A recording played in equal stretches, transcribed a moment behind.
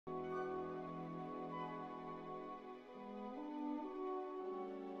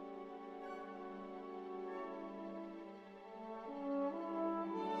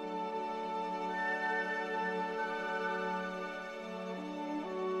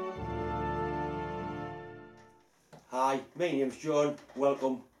Hi, my name's John.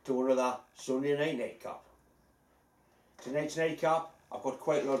 Welcome to another Sunday night nightcap. Tonight's nightcap, I've got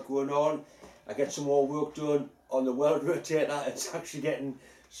quite a lot going on. I get some more work done on the weld rotator. It's actually getting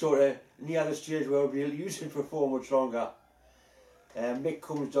sort of near the stage where I'll be able to use it for much longer. Mick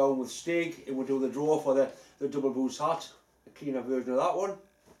comes down with Stig and we'll do the draw for the double boost hat, a cleaner version of that one.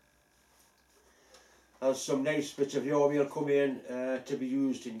 There's some nice bits of your mail come in to be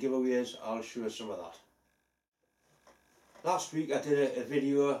used in giveaways. I'll show you some of that. Last week I did a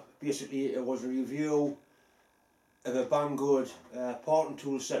video, basically it was a review of a Banggood parting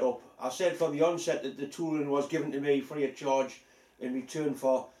tool setup. I said from the onset that the tooling was given to me free of charge in return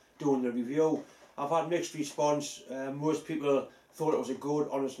for doing the review. I've had mixed response. Most people thought it was a good,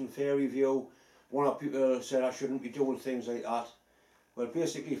 honest and fair review. One of people said I shouldn't be doing things like that. Well,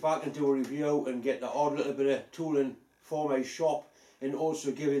 basically if I can do a review and get the odd little bit of tooling for my shop and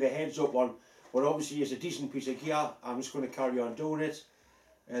also give you the heads up on what obviously is a decent piece of gear, I'm just going to carry on doing it.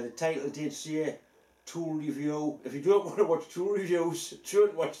 The title did say tool review. If you don't want to watch tool reviews,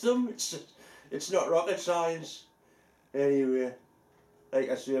 don't watch them. It's not rocket science. Anyway, like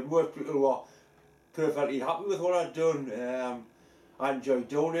I said, most people were perfectly happy with what I'd done. I enjoyed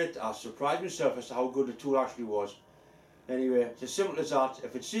doing it. I surprised myself as to how good the tool actually was. Anyway, it's as simple as that.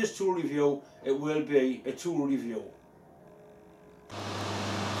 If it says tool review, it will be a tool review.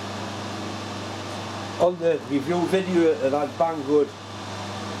 On the review video of that Banggood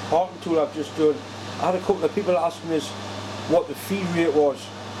parting tool I've just done, I had a couple of people asking us what the feed rate was.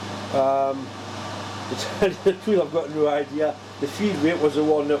 The truth, I've got no idea. The feed rate was the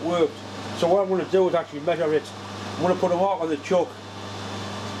one that worked. So what I'm going to do is actually measure it. I'm going to put a mark on the chuck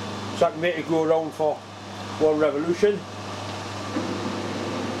so I can make it go around for one revolution.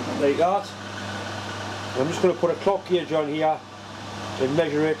 Like that. I'm just going to put a clock gauge on here and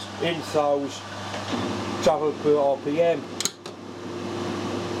measure it in thous, travel per RPM.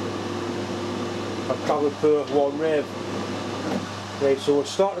 I travel per one rev. Right, so we'll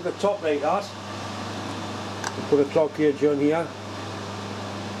start at the top like that. We'll put a clock gauge on here.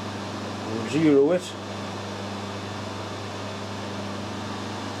 We'll zero it.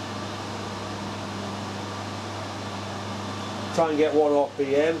 Try and get 1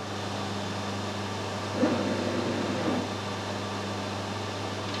 RPM.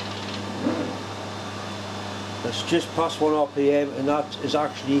 That's just past 1 RPM and that is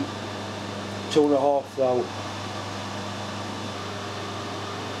actually 2.5 thou.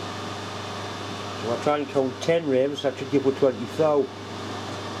 So I try and count 10 revs, that should give me 20 thou. 1,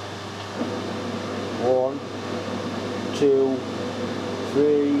 2,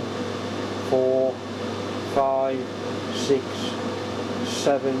 3, 4, 5, 6,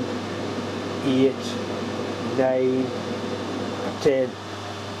 7, 8, 9, 10,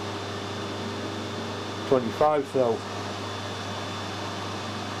 25 thou.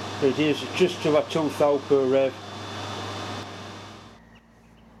 It is just about 2 thou per rev.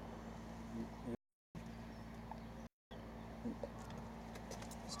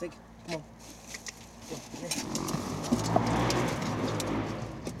 Stick, come on.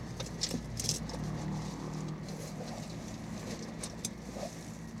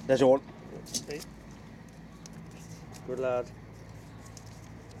 There's one. Okay. Good lad.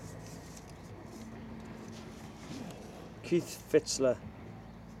 Keith Fitzler.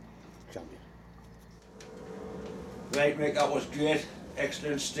 Champion. Right, Mick, that was great.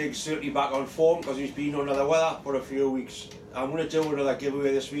 Excellent. Stig certainly back on form because he's been under the weather for a few weeks. I'm going to do another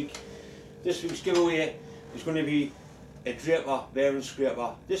giveaway this week. This week's giveaway is going to be a draper bearing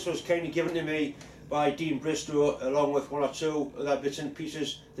scraper. This was kind of given to me by Dean Bristow along with 1 or 2 other bits and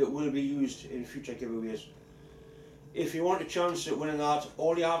pieces that will be used in future giveaways. If you want a chance at winning that,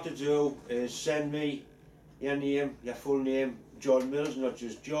 all you have to do is send me your name, your full name, John Mills, not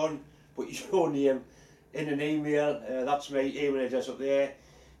just John, but your name in an email. That's my email address up there.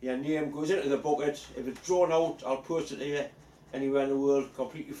 Your name goes into the bucket. If it's drawn out, I'll post it to you anywhere in the world,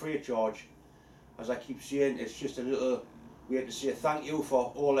 completely free of charge. As I keep saying, it's just a little way to say thank you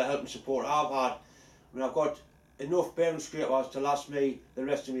for all the help and support I've had. I mean, I've got enough bearing scrapers to last me the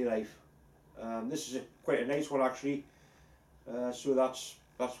rest of my life. This is quite a nice one actually. So that's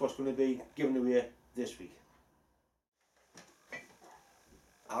what's going to be given away this week.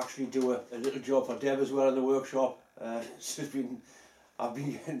 I actually do a little job for Debs as well in the workshop. I've been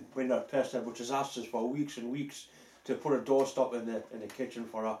getting, when not pestered, but just asked us for weeks and weeks to put a doorstop in the kitchen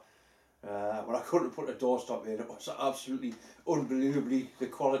for her. But I couldn't put a doorstop in. It was absolutely unbelievably, the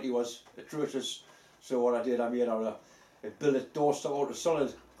quality was atrocious. So what I did, I made her a billet doorstop out of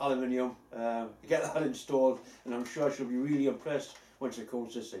solid aluminium, get that installed, and I'm sure she'll be really impressed when she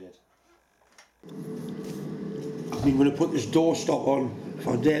comes to see it. I've been going to put this door stop on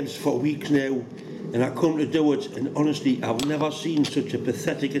for Debs for weeks now, and I come to do it, and honestly I've never seen such a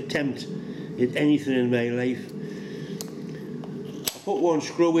pathetic attempt at anything in my life. I put one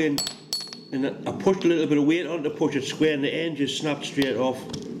screw in and I pushed a little bit of weight on to push it square, and the end just snapped straight off.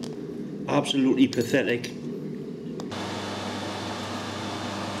 Absolutely pathetic.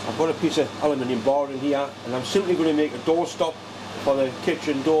 I've got a piece of aluminium bar in here, and I'm simply going to make a door stop for the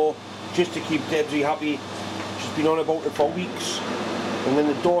kitchen door just to keep Debsy happy. She's been on about it for weeks, and then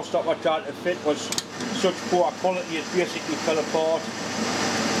the door stop I tried to fit was such poor quality it basically fell apart.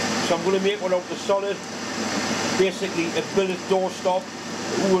 So I'm going to make one out of solid, basically a billet door stop.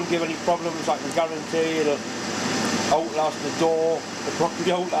 It won't give any problems, I can guarantee it'll outlast the door, it'll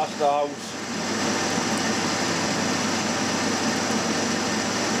probably outlast the house.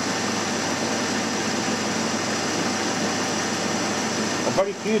 I'm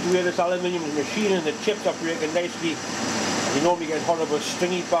very pleased with this aluminium machine, and the chips are breaking nicely. You normally get horrible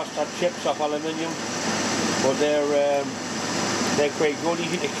stringy bastard chips off aluminium, but they're quite good,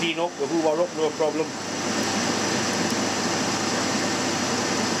 easy to clean up, the hoover up, no problem.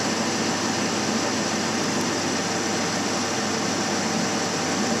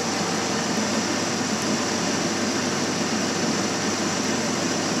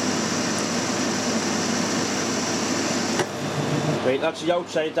 Right, that's the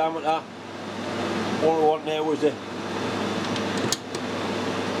outside diameter. All I want now is the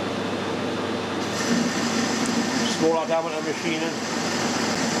smaller diameter machining.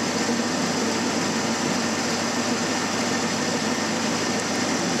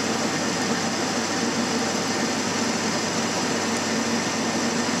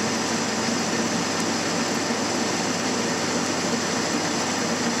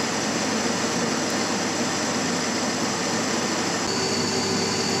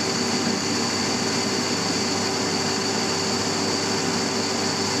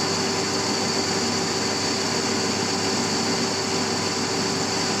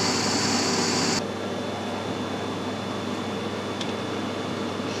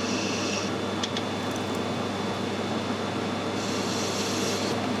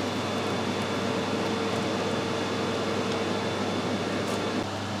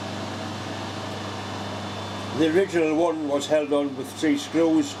 The original one was held on with 3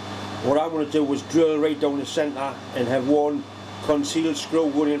 screws. What I'm going to do was drill right down the centre and have one concealed screw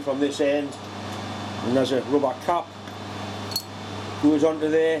going in from this end, and there's a rubber cap goes onto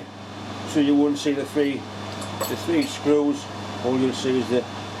there, so you won't see the three screws. All you'll see is the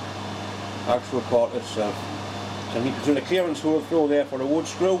actual part itself. So I need to drill a clearance hole through there for a wood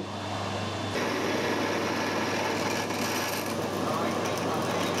screw.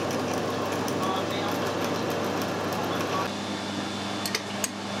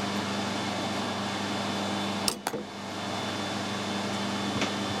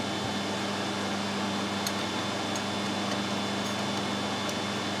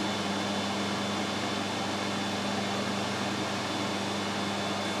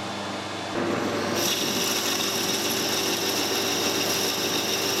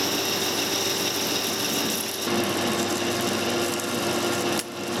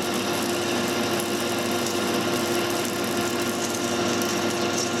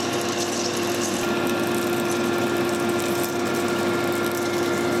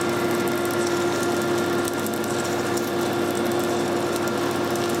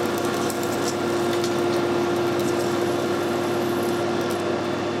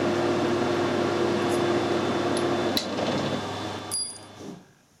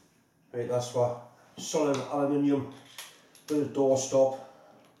 Right, that's for solid aluminium with a door stop.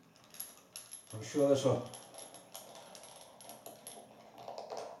 I'm sure this will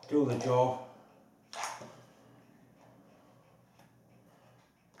do the job.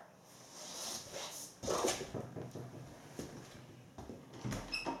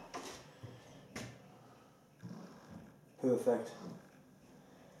 Perfect.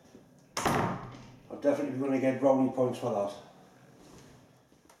 I'll definitely be going to get brownie points for that.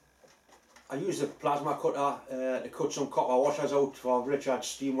 I used a plasma cutter to cut some copper washers out for Richard's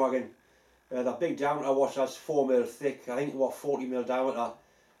steam wagon. They're big diameter washers, 4mm thick, I think they were 40mm diameter.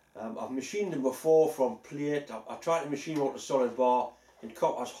 I've machined them before from plate. I tried to machine out a solid bar, and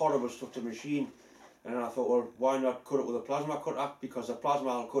copper's horrible stuff to machine. And I thought, well, why not cut it with a plasma cutter, because the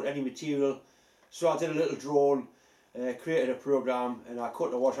plasma will cut any material. So I did a little drone, created a program, and I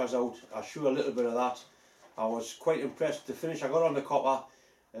cut the washers out. I show a little bit of that. I was quite impressed. The finish I got on the copper,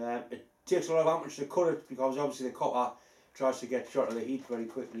 it takes a lot of amperage to cut it, because obviously the copper tries to get shot of the heat very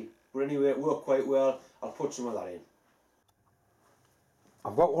quickly. But anyway, it worked quite well. I'll put some of that in.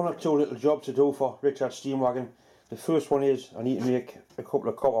 I've got 1 or 2 little jobs to do for Richard's steam wagon. The first one is I need to make a couple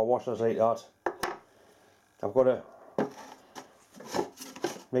of copper washers like that. I've got a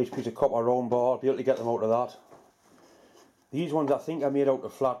nice piece of copper round bar, I'll be able to get them out of that. These ones I think I made out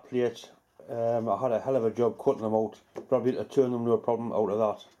of flat plates. I had a hell of a job cutting them out, but I'll be able to turn them no problem out of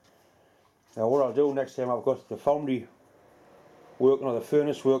that. Now what I'll do next time I've got the foundry working or the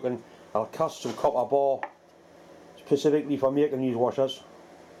furnace working, I'll cast some copper bar specifically for making these washers.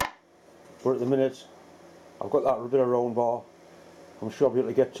 But at the minute I've got that bit of round bar. I'm sure I'll be able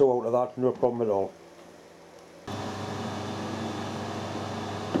to get two out of that, no problem at all.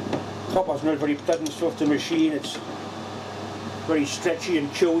 Copper's not very pleasant stuff to machine, it's very stretchy and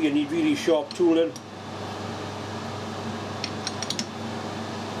chewy, you need really sharp tooling.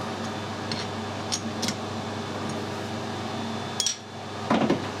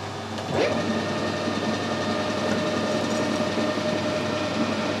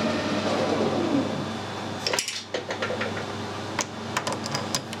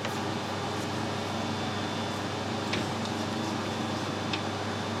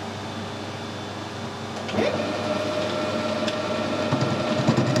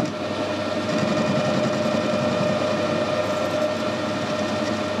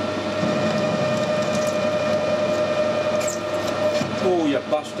 Oh, you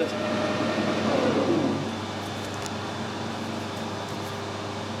bastard.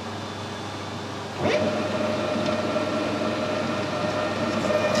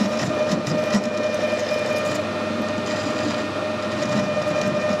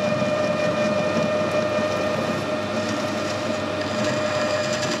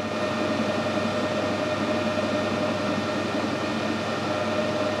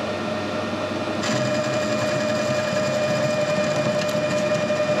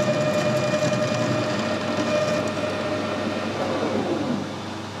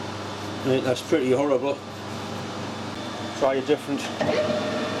 Right, that's pretty horrible. Try a different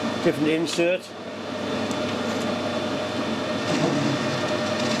insert.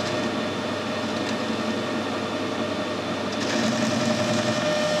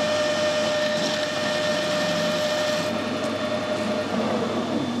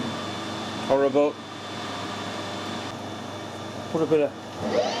 Horrible. Put a bit of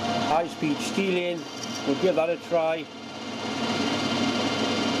high-speed steel in. We'll give that a try.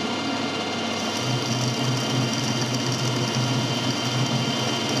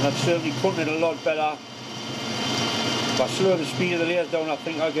 That's certainly cutting it a lot better. If I slow the speed of the layers down, I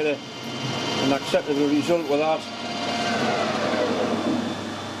think I'll get an acceptable result with that.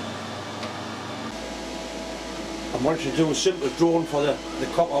 I wanted to do a simple drone for the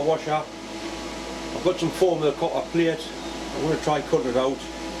copper washer. I've got some foam with a copper plate. I'm going to try cutting it out.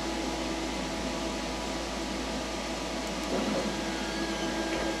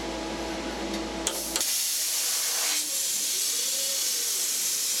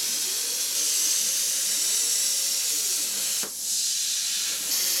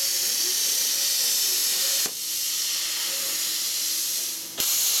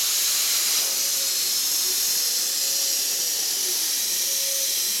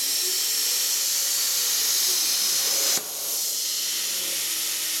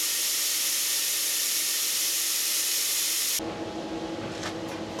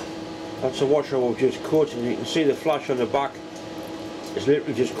 That's the washer we've just cut, and you can see the flash on the back. It's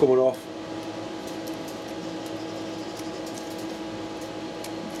literally just coming off.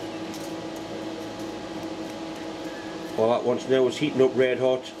 Well, that once now is heating up red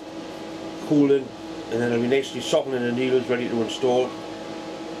hot, cooling, and then it'll be nicely softening the needles ready to install.